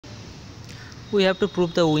we have to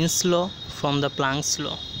prove the Wien's law from the Planck's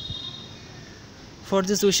law. For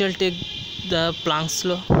this we shall take the Planck's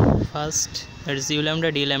law first, that is u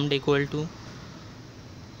lambda d lambda equal to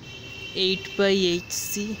 8 by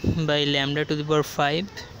hc by lambda to the power 5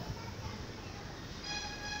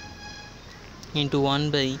 into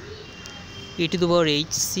 1 by e to the power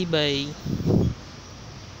hc by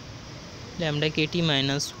lambda kt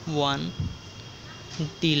minus 1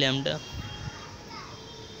 d lambda.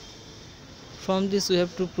 From this we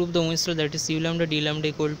have to prove the Wien's law, that is u lambda d lambda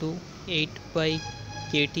equal to 8 by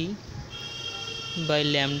kt by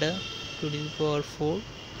lambda to the power 4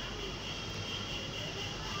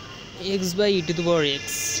 x by e to the power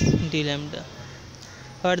x d lambda,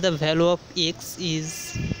 where the value of x is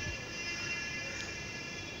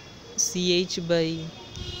ch by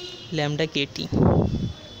lambda kt.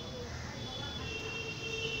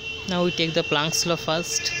 Now we take the Planck's law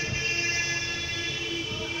first,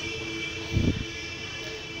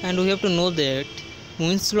 and we have to know that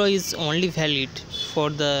Wien's law is only valid for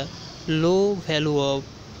the low value of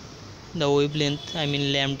the wavelength, I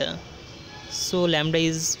mean lambda. So lambda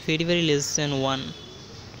is very less than 1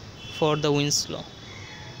 for the Wien's law.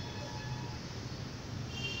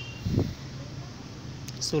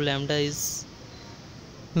 So lambda is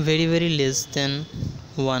very less than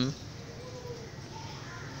 1.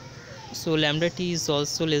 So lambda t is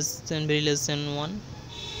also very less than 1.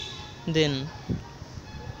 Then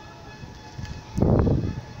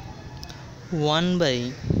 1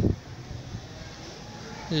 by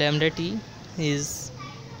lambda t is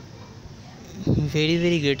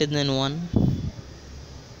very greater than 1,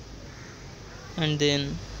 and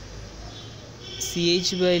then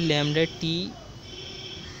ch by lambda t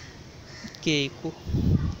k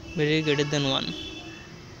very greater than 1.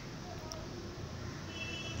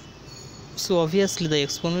 So obviously the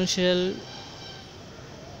exponential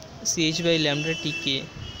ch by lambda tk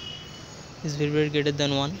is very greater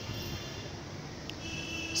than 1.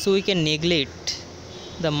 So we can neglect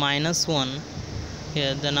the minus 1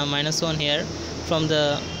 here, minus 1 here from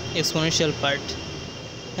the exponential part,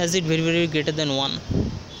 as it very greater than 1.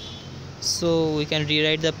 So we can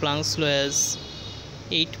rewrite the Planck's law as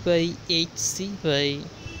 8 by hc by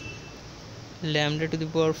lambda to the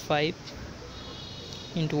power 5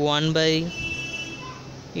 into 1 by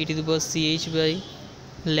e to the power ch by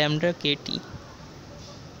lambda kt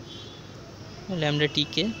lambda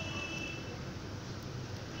tk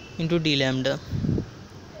into d lambda.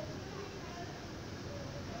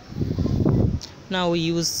 Now we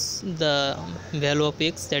use the value of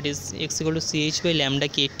x, that is x equal to ch by lambda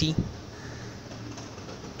kt.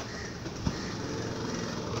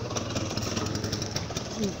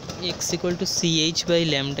 X equal to ch by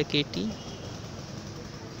lambda kt.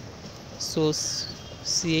 So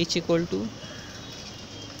ch equal to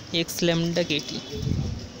x lambda kt,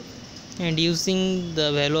 and using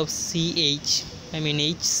the value of ch, I mean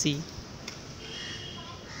hc,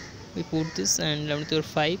 we put this and lambda to the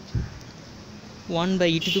power 5 1 by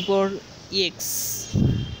e to the power x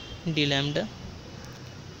d lambda.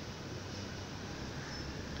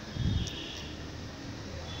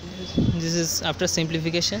 This is after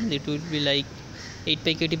simplification, it will be like 8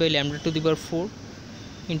 by kt by lambda to the power 4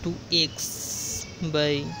 into x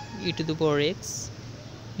by e to the power x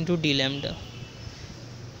into d lambda.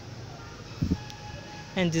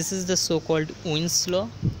 And this is the so-called Wien's law,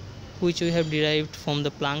 which we have derived from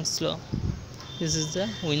the Planck's law. This is the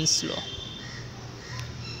Wien's law.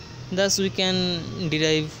 Thus we can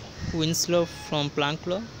derive Wien's law from Planck's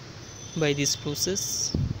law by this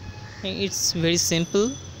process, and it's very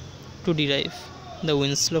simple to derive the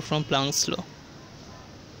Wien's law from Planck's law.